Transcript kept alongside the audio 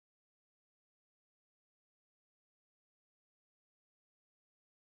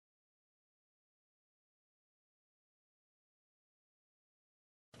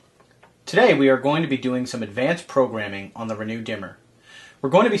Today we are going to be doing some advanced programming on the Renu dimmer. We're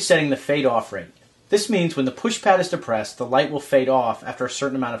going to be setting the fade off rate. This means when the push pad is depressed, the light will fade off after a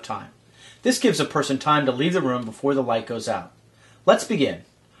certain amount of time. This gives a person time to leave the room before the light goes out. Let's begin.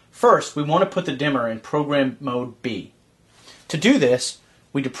 First, we want to put the dimmer in program mode B. To do this,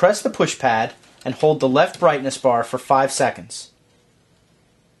 we depress the push pad and hold the left brightness bar for 5 seconds.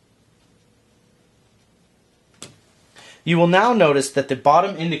 You will now notice that the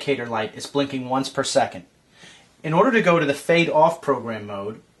bottom indicator light is blinking once per second. In order to go to the fade off program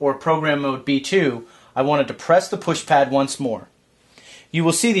mode, or program mode B2, I want to depress the push pad once more. You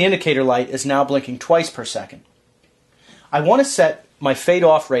will see the indicator light is now blinking twice per second. I want to set my fade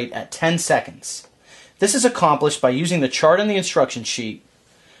off rate at 10 seconds. This is accomplished by using the chart on the instruction sheet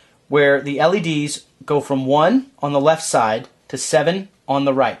where the LEDs go from 1 on the left side to 7 on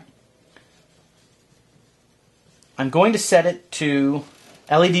the right. I'm going to set it to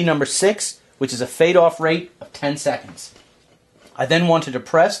LED number 6, which is a fade off rate of 10 seconds. I then want to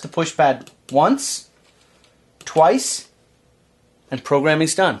depress the push pad once, twice, and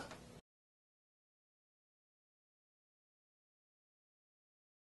programming's done.